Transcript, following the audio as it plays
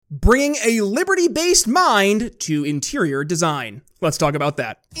Bringing a liberty-based mind to interior design. Let's talk about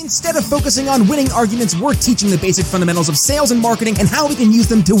that. Instead of focusing on winning arguments, we're teaching the basic fundamentals of sales and marketing and how we can use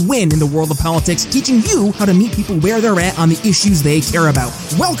them to win in the world of politics, teaching you how to meet people where they're at on the issues they care about.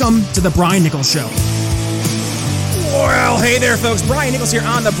 Welcome to The Brian Nichols Show. Well, hey there, folks. Brian Nichols here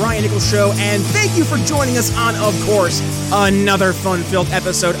on The Brian Nichols Show, and thank you for joining us on, of course, another fun-filled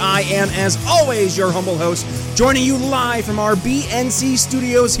episode. I am, as always, your humble host, joining you live from our BNC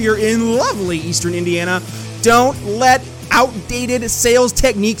studios here in lovely Eastern Indiana. Don't let outdated sales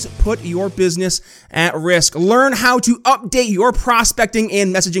techniques put your business at risk. Learn how to update your prospecting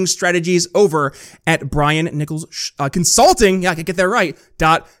and messaging strategies over at Brian Nichols Consulting. Yeah, I can get that right.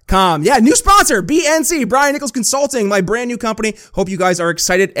 .com. Yeah, new sponsor, BNC, Brian Nichols Consulting, my brand new company. Hope you guys are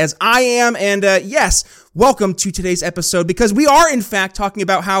excited as I am. And yes, welcome to today's episode, because we are, in fact, talking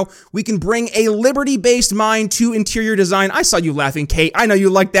about how we can bring a liberty-based mind to interior design. I saw you laughing, Kate. I know you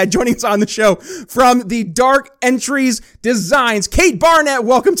like that. Joining us on the show from the Dark Entries Designs, Kate Barnett.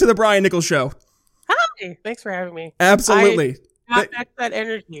 Welcome to the Brian Nichols Show. Hi. Thanks for having me. Absolutely. Got back that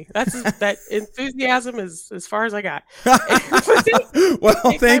energy. That enthusiasm is as far as I got.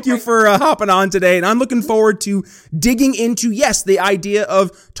 Well, thank you for hopping on today. And I'm looking forward to digging into, yes, the idea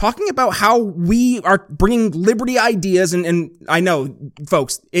of talking about how we are bringing liberty ideas. And I know,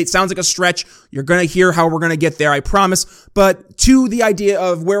 folks, it sounds like a stretch. You're going to hear how we're going to get there, I promise. But to the idea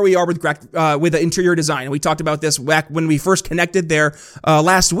of where we are with the interior design. And we talked about this back when we first connected there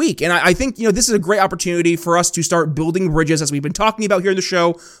last week. And I think, this is a great opportunity for us to start building bridges, as we've been talking about here in the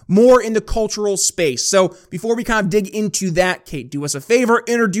show, more in the cultural space. So before we kind of dig into that, Kate, do us a favor,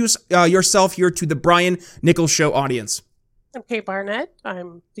 introduce yourself here to the Brian Nichols Show audience. I'm Kate Barnett.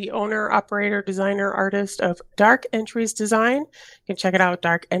 I'm the owner, operator, designer, artist of Dark Entries Design. You can check it out,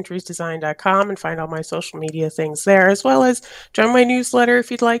 darkentriesdesign.com, and find all my social media things there, as well as join my newsletter if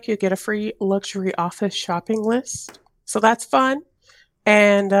you'd like. You get a free luxury office shopping list. So that's fun.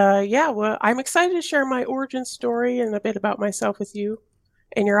 And well, I'm excited to share my origin story and a bit about myself with you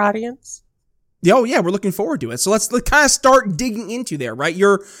and your audience. Oh, yeah, we're looking forward to it. So let's kind of start digging into there, right?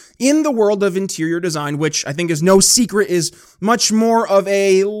 You're in the world of interior design, which I think is no secret is much more of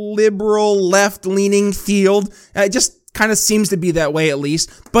a liberal, left-leaning field. It just kind of seems to be that way, at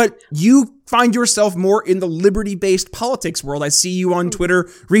least. But you find yourself more in the liberty-based politics world. I see you on Twitter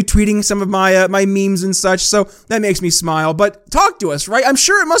retweeting some of my memes and such, so that makes me smile. But talk to us, right? I'm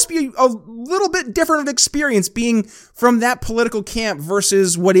sure it must be a little bit different of an experience being from that political camp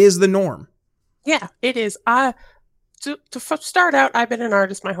versus what is the norm. Yeah, it is. To start out, I've been an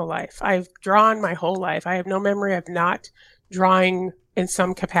artist my whole life. I've drawn my whole life. I have no memory of not drawing in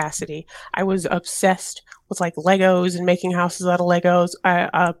some capacity. I was obsessed with like Legos and making houses out of Legos.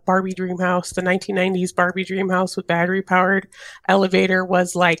 A Barbie dream house, the 1990s Barbie dream house with battery powered elevator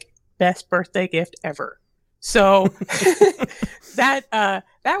was like best birthday gift ever. So that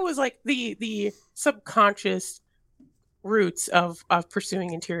was like the subconscious roots of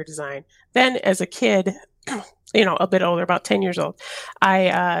pursuing interior design. Then as a kid, a bit older, about 10 years old,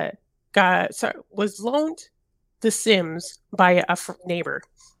 I was loaned The Sims by a neighbor,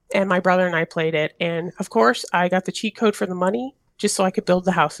 and my brother and I played it. And of course, I got the cheat code for the money just so I could build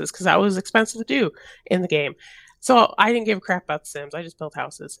the houses, because that was expensive to do in the game. So I didn't give a crap about The Sims. I just built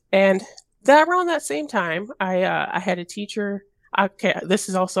houses. And around that same time, I had a teacher. Okay, this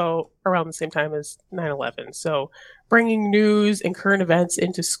is also around the same time as 9/11. So bringing news and current events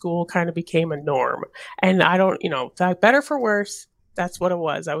into school kind of became a norm. And I don't, that better for worse, that's what it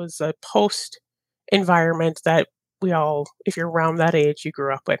was. I was a post environment that we all, if you're around that age, you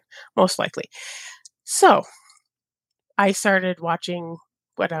grew up with, most likely. So I started watching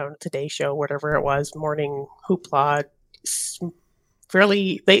Today Show, whatever it was, morning hoopla.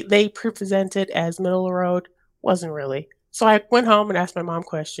 Really, they presented as middle of the road. Wasn't really. So I went home and asked my mom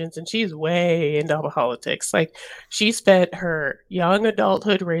questions, and she's way into politics. Like, she spent her young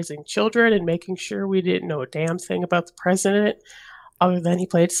adulthood raising children and making sure we didn't know a damn thing about the president other than he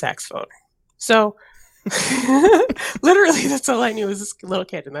played saxophone. So literally that's all I knew as this little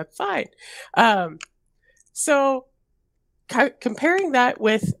kid, and that's fine. So comparing that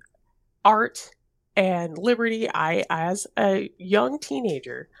with art and liberty, as a young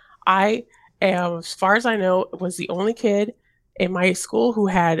teenager, I am, as far as I know, was the only kid in my school who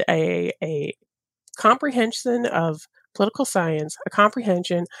had a comprehension of political science, a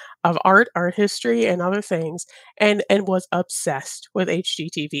comprehension of art history, and other things, and was obsessed with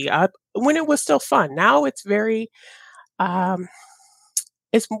HGTV when it was still fun. Now it's very,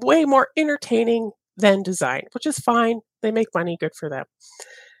 it's way more entertaining than design, which is fine. They make money, good for them.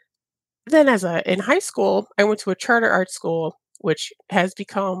 Then in high school, I went to a charter art school which has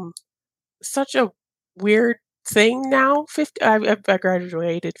become such a weird thing now. I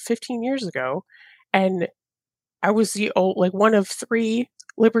graduated 15 years ago, and I was like one of three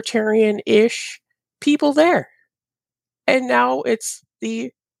libertarian-ish people there. And now it's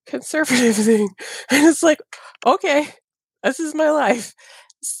the conservative thing. And it's like, okay, this is my life.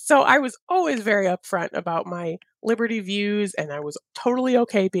 So I was always very upfront about my liberty views, and I was totally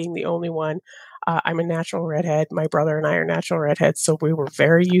okay being the only one. I'm a natural redhead. My brother and I are natural redheads, so we were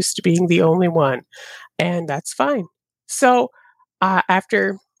very used to being the only one, and that's fine. So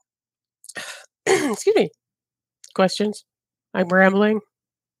after, excuse me, questions? I'm rambling.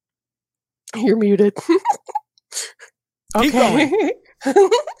 You're muted. Keep going. Okay.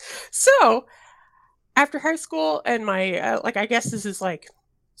 So after high school and my I guess this is like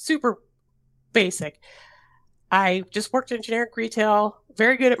super basic. I just worked in generic retail,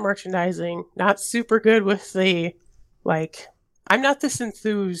 very good at merchandising, not super good with the like I'm not this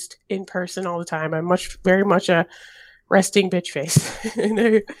enthused in person all the time. I'm very much a resting bitch face.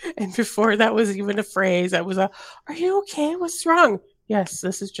 And before that was even a phrase, that was are you okay? What's wrong? Yes,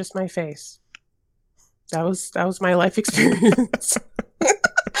 this is just my face. That was my life experience.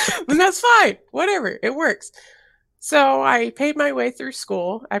 And that's fine. Whatever. It works. So I paid my way through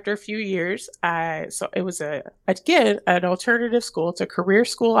school after a few years. So it was again an alternative school. It's a career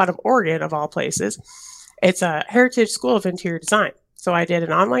school out of Oregon, of all places. It's a Heritage School of Interior Design. So I did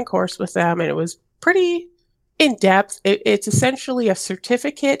an online course with them, and it was pretty in depth. It's essentially a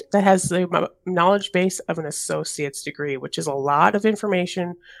certificate that has the knowledge base of an associate's degree, which is a lot of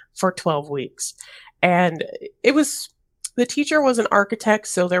information for 12 weeks. And the teacher was an architect,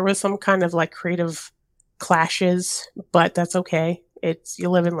 so there was some kind of like creative clashes, but that's okay. You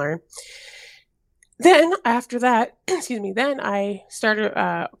live and learn. Then after that, then I started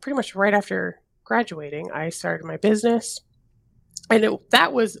pretty much right after graduating, I started my business, and it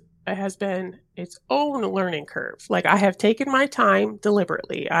has been its own learning curve. Like, I have taken my time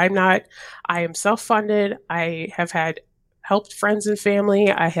deliberately. I am self-funded. I have helped friends and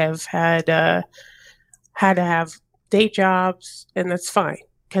family. I have had to have day jobs, and that's fine.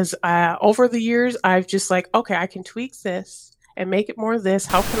 Because over the years, I've just like, okay, I can tweak this and make it more of this.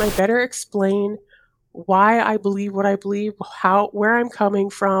 How can I better explain why I believe what I believe, where I'm coming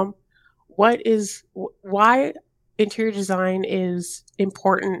from, why interior design is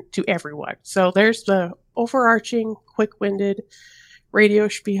important to everyone. So there's the overarching, quick-winded radio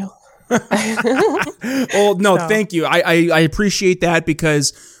spiel. Well, no, thank you. I appreciate that,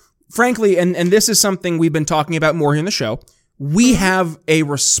 because frankly, and this is something we've been talking about more here in the show, we have a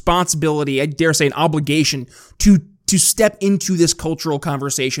responsibility, I dare say an obligation, to step into this cultural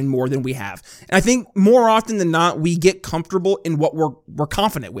conversation more than we have. And I think more often than not, we get comfortable in what we're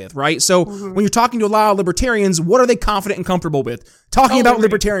confident with, right? So when you're talking to a lot of libertarians, what are they confident and comfortable with? Talking about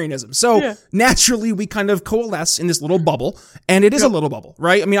libertarianism. So naturally, we kind of coalesce in this little bubble, and it is a little bubble,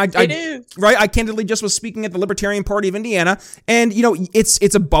 right? I mean, I candidly just was speaking at the Libertarian Party of Indiana, and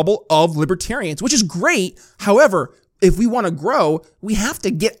it's a bubble of libertarians, which is great. However, if we want to grow, we have to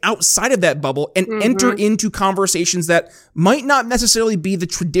get outside of that bubble and enter into conversations that might not necessarily be the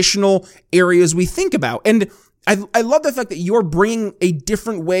traditional areas we think about. And I love the fact that you're bringing a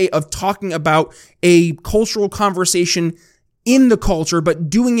different way of talking about a cultural conversation in the culture, but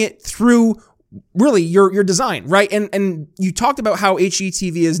doing it through really your design, right? And you talked about how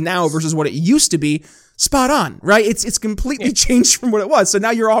HGTV is now versus what it used to be. Spot on, right? It's completely changed from what it was. So now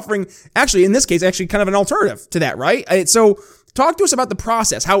you're offering, actually, in this case, kind of an alternative to that, right? So talk to us about the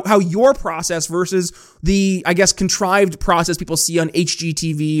process, how your process versus the, I guess, contrived process people see on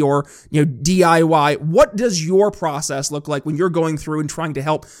HGTV or, DIY. What does your process look like when you're going through and trying to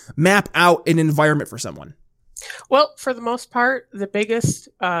help map out an environment for someone? Well, for the most part, the biggest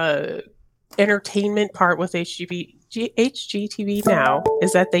entertainment part with HGTV now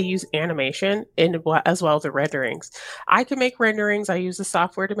is that they use animation as well as the renderings. I can make renderings. I use the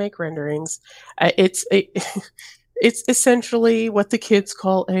software to make renderings. It's essentially what the kids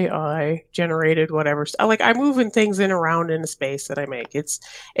call AI generated whatever. Like, I'm moving things around in a space that I make.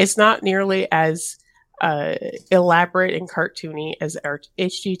 It's not nearly as elaborate and cartoony as our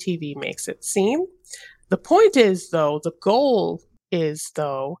HGTV makes it seem. The point is, though, the goal is,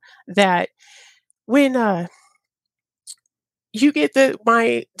 though, that when you get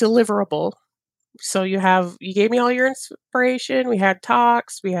my deliverable, so you gave me all your inspiration, we had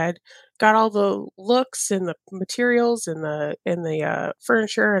talks, we got all the looks and the materials and the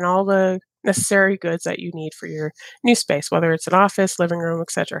furniture and all the necessary goods that you need for your new space, whether it's an office, living room,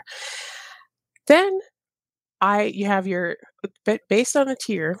 etc. Then you have based on the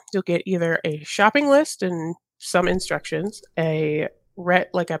tier, you'll get either a shopping list and some instructions,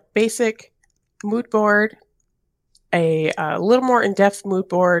 like a basic mood board, a little more in-depth mood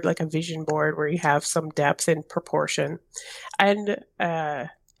board, like a vision board where you have some depth and proportion, and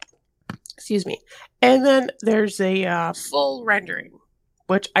excuse me, and then there's a full rendering,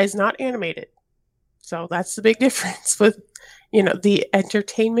 which is not animated. So that's the big difference with, the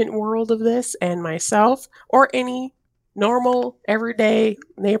entertainment world of this and myself, or any normal everyday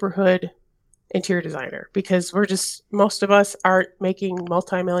neighborhood interior designer, because most of us aren't making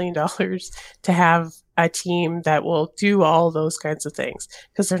multi-million dollars to have a team that will do all those kinds of things,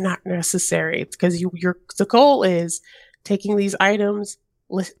 because they're not necessary. Because the goal is taking these items,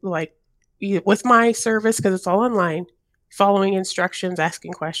 like with my service, because it's all online, following instructions,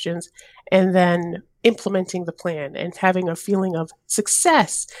 asking questions, and then implementing the plan and having a feeling of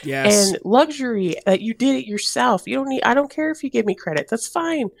success and luxury that you did it yourself. I don't care if you give me credit. That's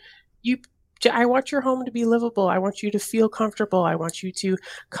fine. I want your home to be livable. I want you to feel comfortable. I want you to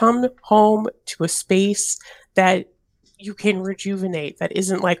come home to a space that you can rejuvenate, that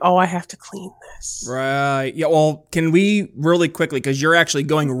isn't like, oh, I have to clean this. Right. Yeah, well, can we really quickly, because you're actually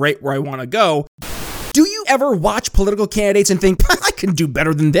going right where I want to go. Do you ever watch political candidates and think, I can do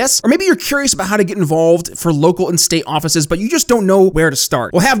better than this? Or maybe you're curious about how to get involved for local and state offices, but you just don't know where to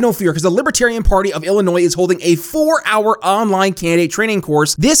start. Well, have no fear, because the Libertarian Party of Illinois is holding a 4-hour online candidate training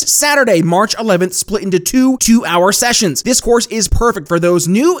course this Saturday, March 11th, split into 2 2-hour sessions. This course is perfect for those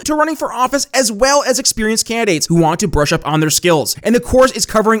new to running for office, as well as experienced candidates who want to brush up on their skills. And the course is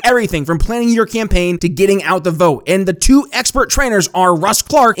covering everything from planning your campaign to getting out the vote. And the 2 expert trainers are Russ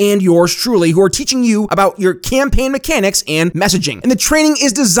Clark and yours truly, who are teaching you about your campaign mechanics and messaging. And the training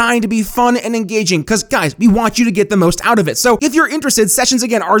is designed to be fun and engaging, because guys, we want you to get the most out of it. So if you're interested, sessions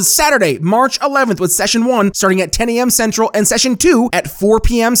again are Saturday, March 11th, with session 1 starting at 10 a.m. Central and session 2 at 4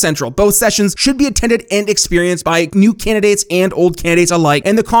 p.m. Central. Both sessions should be attended and experienced by new candidates and old candidates alike.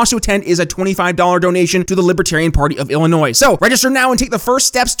 And the cost to attend is a $25 donation to the Libertarian Party of Illinois. So register now and take the first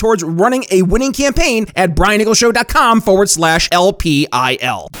steps towards running a winning campaign at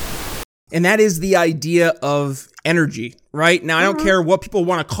briannicholshow.com/LPIL. And that is the idea of energy, right? Now, I don't care what people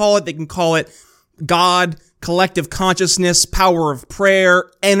want to call it. They can call it God, collective consciousness, power of prayer,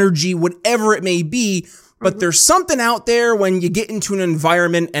 energy, whatever it may be. But there's something out there when you get into an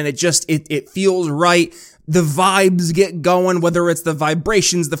environment and it feels right. The vibes get going, whether it's the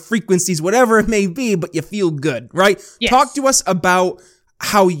vibrations, the frequencies, whatever it may be, but you feel good, right? Yes. Talk to us about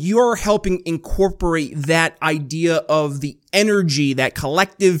how you're helping incorporate that idea of the energy, that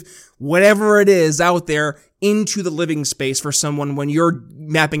collective, whatever it is out there, into the living space for someone when you're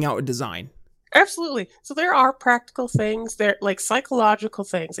mapping out a design. Absolutely. So there are practical things, there like psychological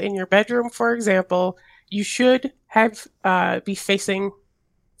things. In your bedroom, for example, you should have be facing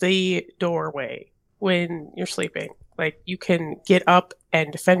the doorway when you're sleeping. Like, you can get up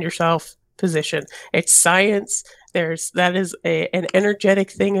and defend yourself position. It's science. That is an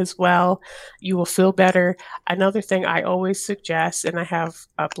energetic thing as well. You will feel better. Another thing I always suggest, and I have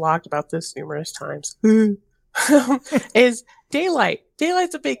blogged about this numerous times, is daylight.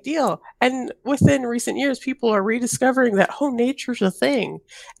 Daylight's a big deal. And within recent years, people are rediscovering that, nature's a thing.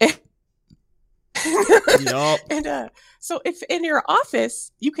 Yep. And so if in your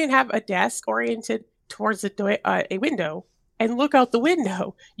office, you can have a desk oriented towards a window and look out the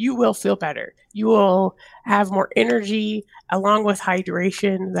window, you will feel better. You will have more energy, along with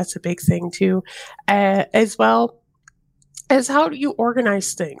hydration. That's a big thing too. As well as how do you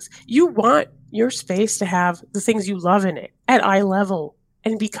organize things? You want your space to have the things you love in it at eye level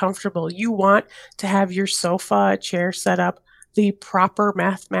and be comfortable. You want to have your sofa, chair set up the proper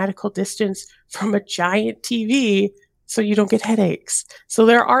mathematical distance from a giant TV so you don't get headaches. So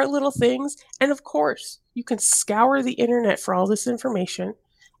there are little things. And of course, you can scour the internet for all this information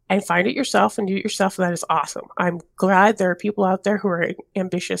and find it yourself and do it yourself. And that is awesome. I'm glad there are people out there who are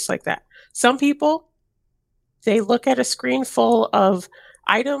ambitious like that. Some people, they look at a screen full of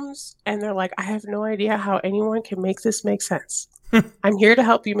items and they're like, I have no idea how anyone can make this make sense. I'm here to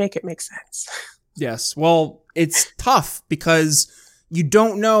help you make it make sense. Yes. Well, it's tough because you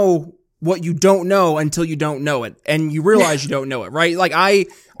don't know what you don't know until you don't know it, and you realize you don't know it, right? Like I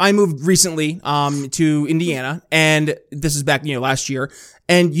moved recently to Indiana, and this is back last year,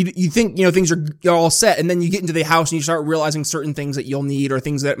 and you think things are all set, and then you get into the house and you start realizing certain things that you'll need or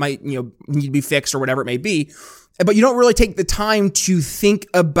things that might need to be fixed or whatever it may be, but you don't really take the time to think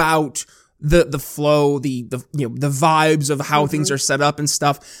about the flow, the vibes of how things are set up and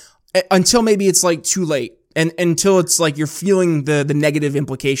stuff until maybe it's like too late. And until it's like you're feeling the negative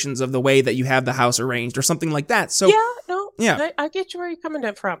implications of the way that you have the house arranged or something like that. So yeah, no, Yeah. I get you where you're coming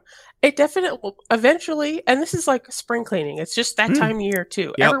from. It definitely will eventually, and this is like spring cleaning. It's just that time of year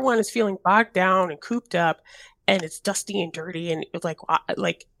too. Yep. Everyone is feeling bogged down and cooped up, and it's dusty and dirty, and it's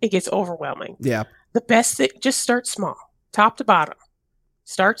like it gets overwhelming. Yeah. The best thing, just start small, top to bottom.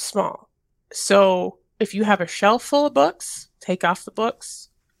 Start small. So if you have a shelf full of books, take off the books,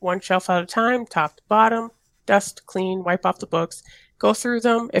 one shelf at a time, top to bottom, dust, clean, wipe off the books, go through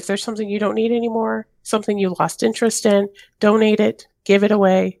them. If there's something you don't need anymore, something you lost interest in, donate it, give it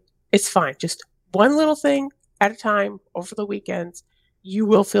away. It's fine. Just one little thing at a time over the weekends. You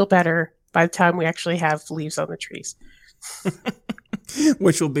will feel better by the time we actually have leaves on the trees.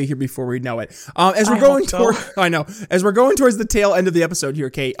 Which will be here before we know it. As we're going towards the tail end of the episode here,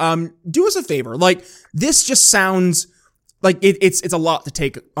 Kate, do us a favor. Like, this just sounds like it's a lot to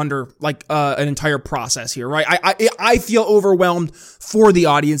take under like an entire process here, right? I feel overwhelmed for the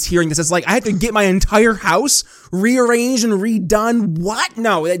audience hearing this. It's like I have to get my entire house rearranged and redone. What?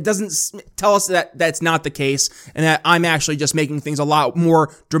 No, it doesn't tell us that that's not the case, and that I'm actually just making things a lot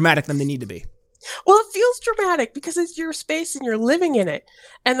more dramatic than they need to be. Well, it feels dramatic because it's your space and you're living in it.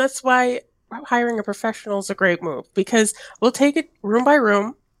 And that's why hiring a professional is a great move, because we'll take it room by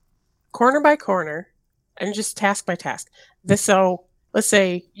room, corner by corner, and just task by task. So let's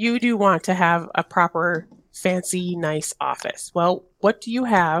say you do want to have a proper, fancy, nice office. Well, what do you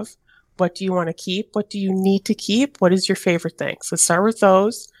have? What do you want to keep? What do you need to keep? What is your favorite thing? So start with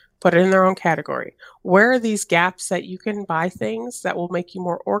those. Put it in their own category. Where are these gaps that you can buy things that will make you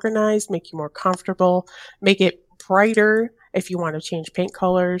more organized, make you more comfortable, make it brighter if you want to change paint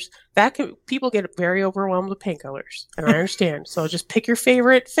colors? People get very overwhelmed with paint colors, and I understand. So just pick your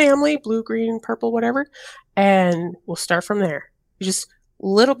favorite family, blue, green, purple, whatever, and we'll start from there. Just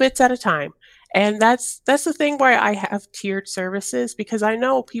little bits at a time. And that's the thing why I have tiered services, because I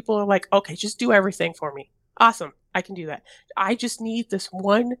know people are like, okay, just do everything for me. Awesome. I can do that. I just need this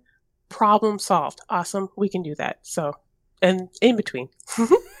one problem solved. Awesome. We can do that. So, and in between.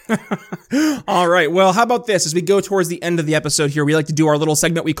 All right. Well, how about this? As we go towards the end of the episode here, we like to do our little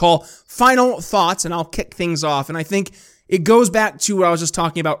segment we call Final Thoughts, and I'll kick things off. And I think it goes back to what I was just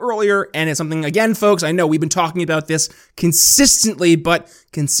talking about earlier, and it's something, again, folks, I know we've been talking about this consistently, but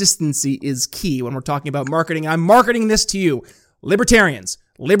consistency is key when we're talking about marketing. I'm marketing this to you, libertarians,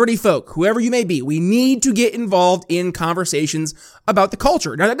 liberty folk, whoever you may be. We need to get involved in conversations about the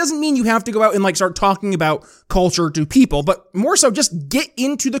culture. Now, that doesn't mean you have to go out and start talking about culture to people, but more so just get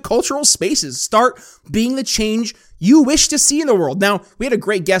into the cultural spaces. Start being the change you wish to see in the world. Now, we had a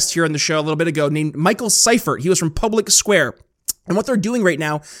great guest here on the show a little bit ago named Michael Seifert. He was from Public Square. And what they're doing right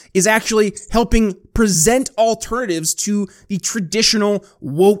now is actually helping present alternatives to the traditional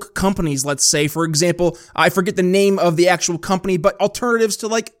woke companies, let's say. For example, I forget the name of the actual company, but alternatives to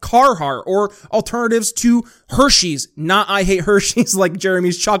Carhartt, or alternatives to Hershey's. Not I hate Hershey's like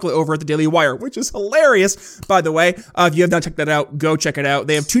Jeremy's chocolate over at the Daily Wire, which is hilarious, by the way. If you have not checked that out, go check it out.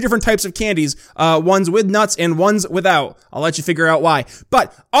 They have two different types of candies, ones with nuts and ones without. I'll let you figure out why.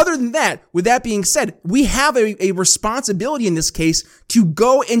 But other than that, with that being said, we have a responsibility in this case to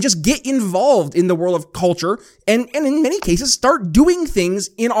go and just get involved in the world of culture, and in many cases start doing things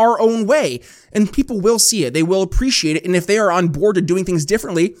in our own way. And people will see it. They will appreciate it. And if they are on board to doing things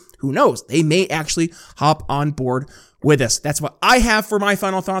differently, who knows? They may actually hop on board with us. That's what I have for my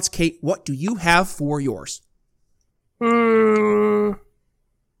final thoughts. Kate, what do you have for yours? You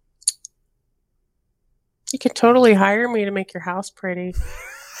could totally hire me to make your house pretty.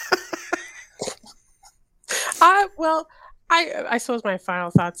 I suppose my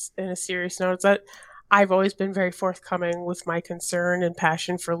final thoughts in a serious note is that I've always been very forthcoming with my concern and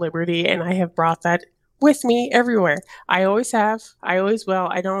passion for liberty, and I have brought that with me everywhere. I always have. I always will.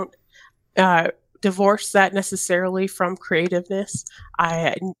 I don't divorce that necessarily from creativeness.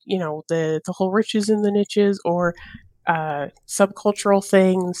 The whole riches in the niches or subcultural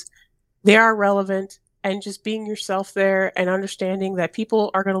things, they are relevant, and just being yourself there and understanding that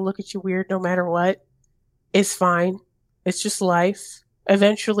people are going to look at you weird no matter what is fine. It's just life.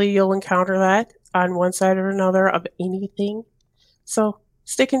 Eventually you'll encounter that on one side or another of anything. So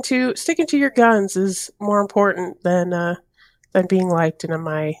sticking to your guns is more important than being liked, in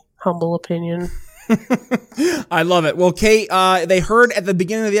my humble opinion. I love it. Well, Kate, they heard at the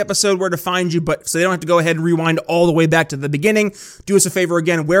beginning of the episode where to find you, but so they don't have to go ahead and rewind all the way back to the beginning. Do us a favor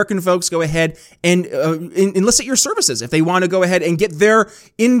again. Where can folks go ahead and enlist your services if they want to go ahead and get their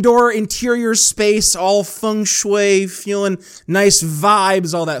indoor interior space all feng shui, feeling nice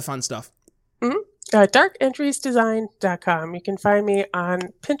vibes, all that fun stuff? darkentriesdesign.com. You can find me on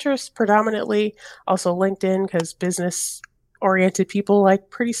Pinterest predominantly, also LinkedIn, because business oriented people like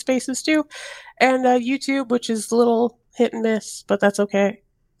pretty spaces too, and YouTube, which is a little hit and miss, but that's okay.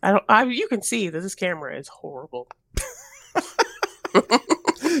 You can see that this camera is horrible.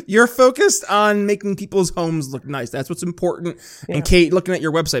 You're focused on making people's homes look nice. That's what's important. Yeah. And Kate, looking at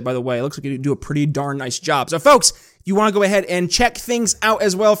your website, by the way, it looks like you do a pretty darn nice job. So folks, you want to go ahead and check things out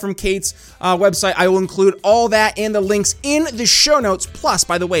as well from Kate's website. I will include all that and the links in the show notes. Plus,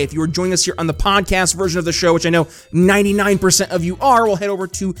 by the way, if you are joining us here on the podcast version of the show, which I know 99% of you are, we'll head over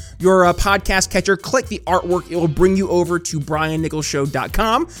to your podcast catcher, click the artwork. It will bring you over to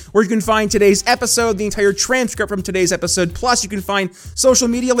briannicholsshow.com, where you can find today's episode, the entire transcript from today's episode. Plus, you can find social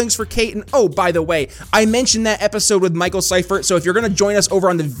media links for Kate. And oh, by the way, I mentioned that episode with Michael Seifert. So if you're going to join us over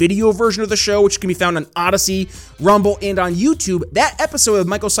on the video version of the show, which can be found on Odyssey, Rumble, and on YouTube, that episode of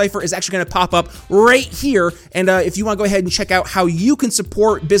Michael Seifert is actually going to pop up right here. And if you want to go ahead and check out how you can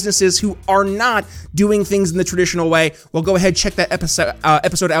support businesses who are not doing things in the traditional way, well, go ahead, check that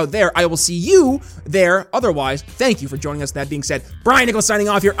episode out there. I will see you there. Otherwise, thank you for joining us. That being said, Brian Nichols signing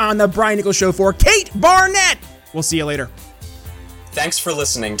off here on The Brian Nichols Show for Kate Barnett. We'll see you later. Thanks for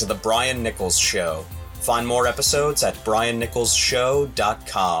listening to The Brian Nichols Show. Find more episodes at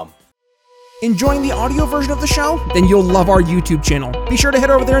briannicholsshow.com. Enjoying the audio version of the show? Then you'll love our YouTube channel. Be sure to head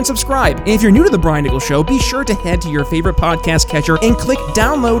over there and subscribe. And if you're new to The Brian Nichols Show, be sure to head to your favorite podcast catcher and click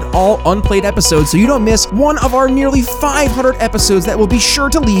download all unplayed episodes so you don't miss one of our nearly 500 episodes that will be sure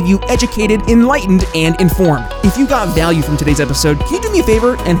to leave you educated, enlightened, and informed. If you got value from today's episode, can you do me a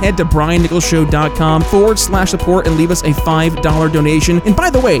favor and head to briannicholsshow.com/support and leave us a $5 donation? And by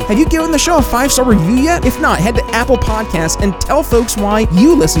the way, have you given the show a 5-star review yet? If not, head to Apple Podcasts and tell folks why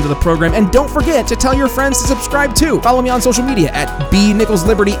you listen to the program, and don't forget to tell your friends to subscribe too. Follow me on social media at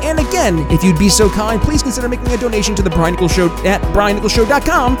bnicholsliberty. And again, if you'd be so kind, please consider making a donation to The Brian Nichols Show at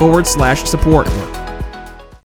briannicholsshow.com/support.